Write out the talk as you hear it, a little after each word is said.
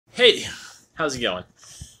Hey, how's it going?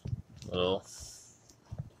 Well,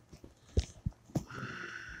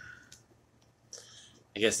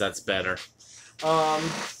 I guess that's better.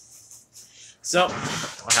 So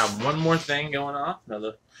I have one more thing going on.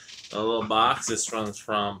 Another little box. This one's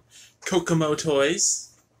from Kokomo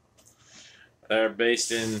Toys. They're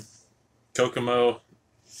based in Kokomo,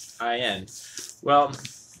 IN. Well,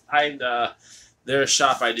 they're a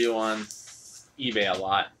shop I do on eBay a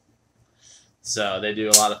lot. So they do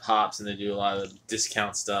a lot of pops and they do a lot of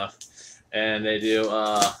discount stuff, and they do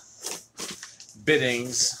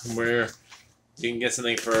biddings where you can get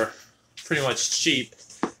something for pretty much cheap.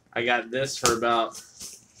 I got this for about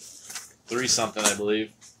 $3 something, I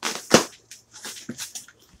believe.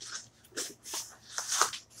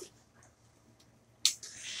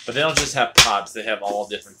 But they don't just have pops; they have all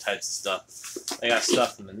different types of stuff. They got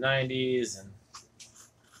stuff from the '90s, and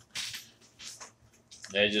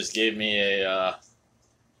they just gave me a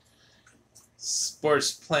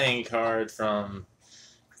sports playing card from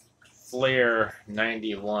Flair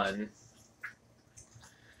 '91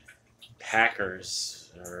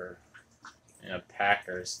 Packers, or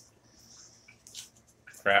Packers.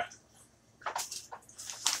 Crap.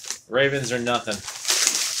 Ravens or nothing.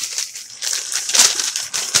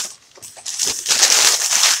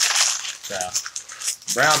 So,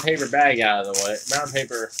 brown paper bag out of the way. Brown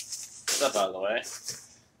paper stuff out of the way.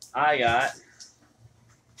 I got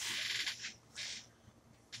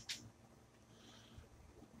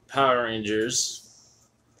Power Rangers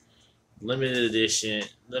limited edition,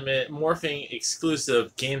 morphing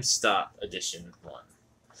exclusive GameStop edition one.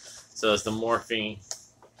 So it's the morphing.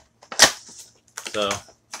 So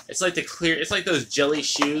it's like it's like those jelly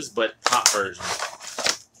shoes, but pop version.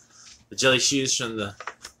 The jelly shoes from the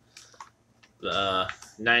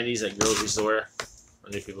 90s at grocery store.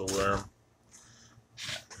 Many people wear them.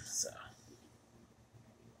 So,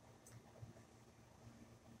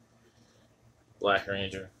 Black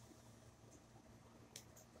Ranger.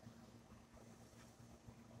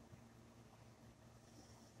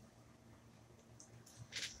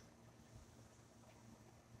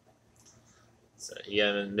 So you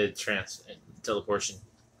got him in mid-trans teleportation.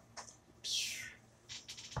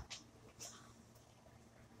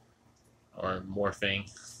 Or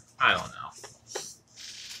morphing. I don't know.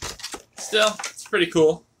 Still, it's pretty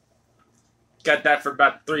cool. Got that for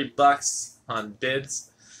about $3 on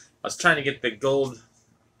bids. I was trying to get the gold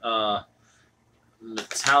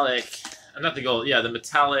metallic, not the gold, yeah, the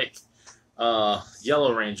metallic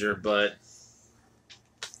Yellow Ranger, but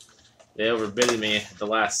they overbidded me at the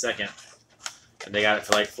last second. And they got it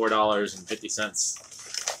for like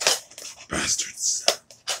 $4.50. Bastards.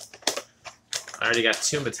 I already got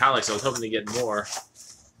 2 metallics. I was hoping to get more.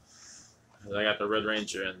 I got the Red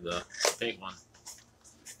Ranger and the pink one.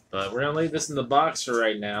 But we're going to leave this in the box for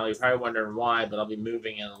right now. You're probably wondering why, but I'll be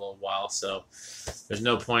moving in a little while, so there's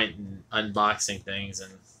no point in unboxing things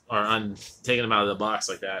or taking them out of the box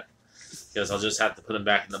like that, because I'll just have to put them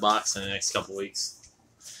back in the box in the next couple weeks.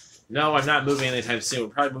 No, I'm not moving anytime soon. We're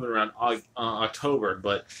probably moving around October,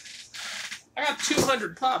 but I got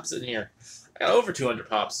 200 pops in here. I got over 200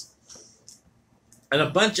 pops. And a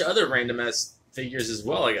bunch of other random-ass figures as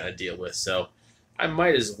well I got to deal with, so I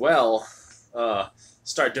might as well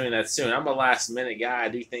start doing that soon. I'm a last-minute guy. I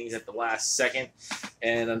do things at the last second,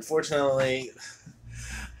 and unfortunately,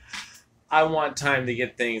 I want time to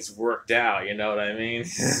get things worked out, you know what I mean?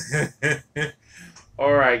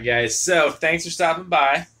 Alright, guys, so thanks for stopping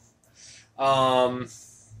by.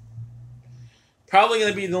 Probably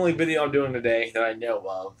going to be the only video I'm doing today that I know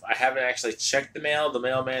of. I haven't actually checked the mail. The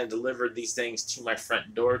mailman delivered these things to my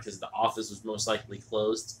front door because the office was most likely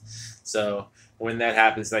closed. So when that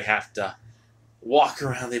happens, they have to walk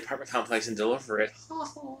around the apartment complex and deliver it.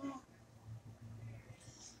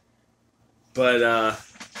 But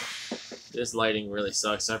this lighting really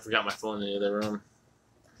sucks. I forgot my phone in the other room.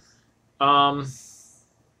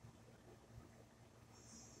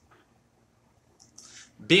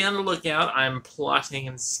 Be on the lookout. I'm plotting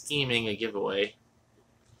and scheming a giveaway.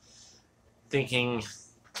 Thinking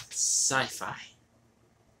sci-fi.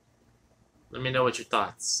 Let me know what your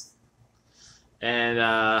thoughts. And,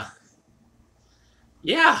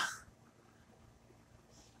 yeah.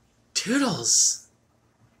 Toodles.